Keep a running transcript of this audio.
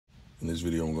In this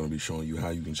video, I'm going to be showing you how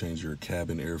you can change your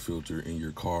cabin air filter in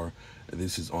your car.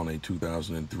 This is on a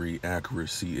 2003 Acura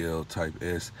CL Type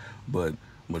S, but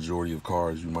majority of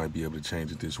cars, you might be able to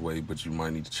change it this way, but you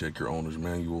might need to check your owner's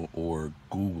manual or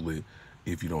Google it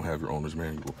if you don't have your owner's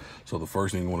manual. So the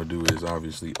first thing you want to do is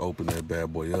obviously open that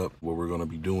bad boy up. What we're going to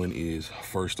be doing is,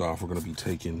 first off, we're going to be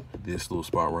taking this little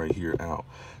spot right here out.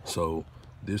 So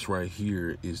this right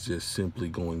here is just simply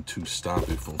going to stop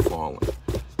it from falling,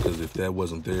 because if that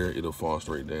wasn't there, it'll fall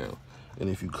straight down. And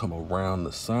if you come around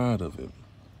the side of it,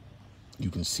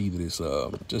 you can see that it's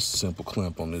just a simple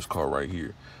clamp on this car right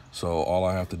here. So all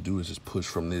I have to do is just push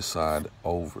from this side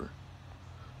over,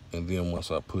 and then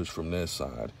once I push from that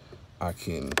side, I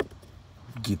can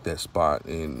get that spot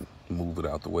and move it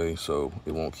out the way so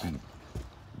it won't keep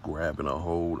grabbing a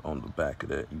hold on the back of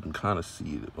that. You can kind of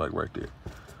see it like right there.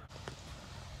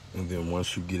 And then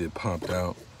once you get it popped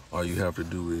out, all you have to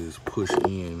do is push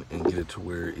in and get it to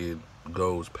where it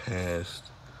goes past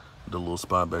the little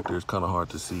spot back there. It's kind of hard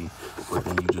to see, but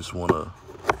then you just want to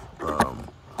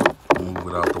move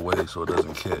it out the way so it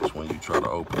doesn't catch when you try to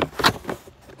open it.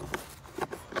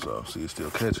 So see, it's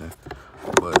still catching,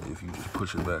 but if you just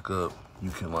push it back up,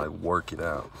 you can like work it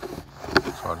out.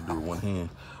 It's hard to do with one hand,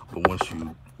 but once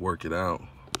you work it out,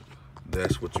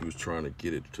 that's what you was trying to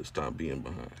get it to stop being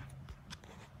behind.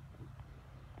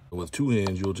 With two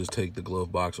hands, you'll just take the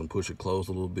glove box and push it closed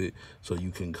a little bit so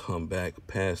you can come back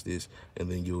past this,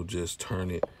 and then you'll just turn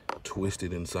it, twist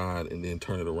it inside, and then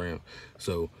turn it around.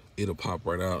 So it'll pop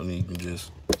right out, and then you can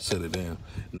just set it down.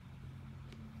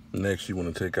 Next, you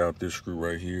want to take out this screw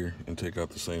right here and take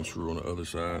out the same screw on the other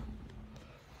side.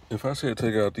 If I said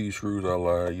take out these screws, I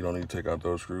lied. You don't need to take out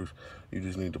those screws. You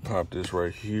just need to pop this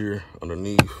right here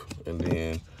underneath, and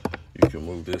then you can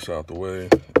move this out the way,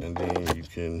 and then you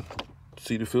can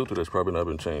see the filter that's probably not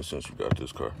been changed since you got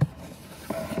this car.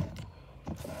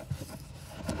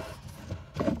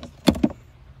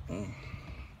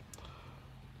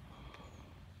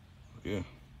 Yeah,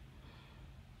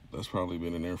 that's probably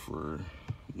been in there for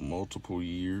multiple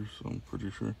years, I'm pretty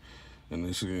sure. And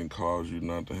this can cause you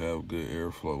not to have good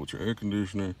airflow with your air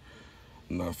conditioner,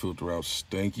 not filter out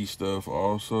stanky stuff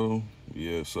also.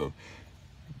 Yeah, so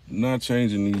not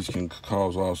changing these can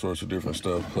cause all sorts of different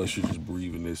stuff. Plus you're just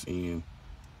breathing this in.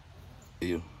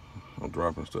 Ew, I'm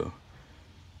dropping stuff.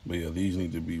 But yeah, these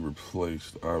need to be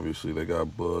replaced. Obviously, they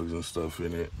got bugs and stuff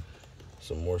in it.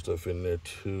 Some more stuff in there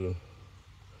too.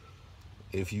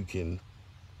 If you can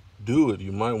do it,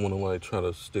 you might want to like try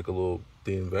to stick a little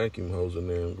thin vacuum hose in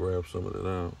there and grab some of that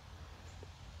out.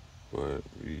 But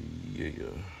yeah,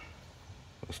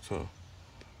 that's tough.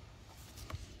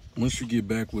 Once you get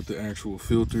back with the actual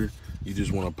filter, you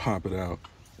just want to pop it out.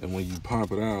 And when you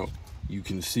pop it out, you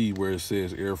can see where it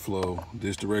says airflow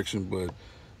this direction, but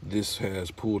this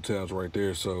has pull tabs right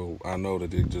there, so I know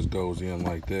that it just goes in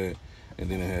like that, and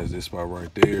then it has this spot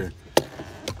right there,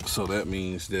 so that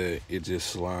means that it just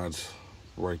slides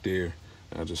right there.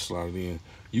 I just slide it in.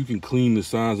 You can clean the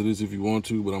sides of this if you want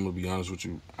to, but I'm gonna be honest with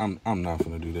you, I'm not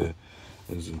gonna do that.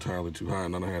 It's entirely too hot,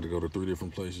 and then I had to go to 3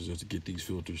 different places just to get these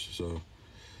filters. So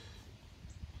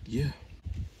yeah.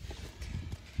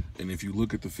 And if you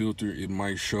look at the filter, it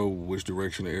might show which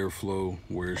direction the airflow,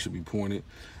 where it should be pointed.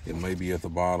 It may be at the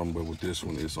bottom, but with this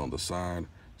one, it's on the side.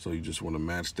 So you just want to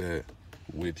match that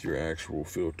with your actual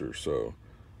filter. So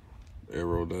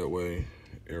arrow that way,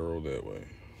 and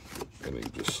then you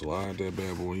just slide that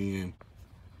bad boy in.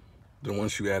 Then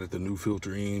once you added the new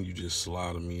filter in, you just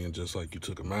slide them in just like you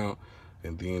took them out,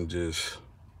 and then just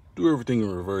do everything in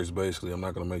reverse. Basically, I'm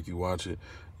not gonna make you watch it.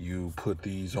 You put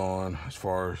these on as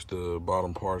far as the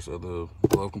bottom parts of the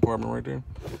glove compartment right there.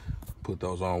 Put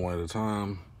those on one at a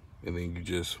time, and then you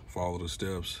just follow the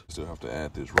steps. Still have to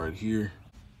add this right here.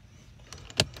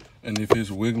 And if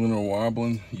it's wiggling or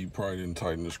wobbling, you probably didn't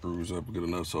tighten the screws up good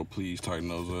enough, so please tighten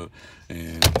those up.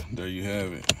 And there you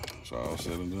have it. It's all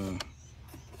said and done.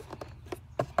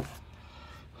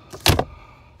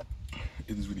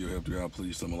 If this video helped you out,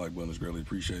 please thumb the like button. It's greatly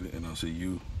appreciated, and I'll see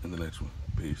you in the next one.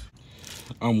 Peace.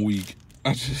 I'm weak.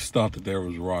 I just thought that there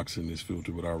was rocks in this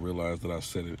filter, but I realized that I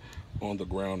set it on the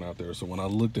ground out there. So when I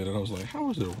looked at it, I was like, how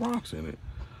is there rocks in it?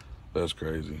 That's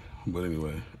crazy. But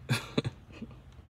anyway.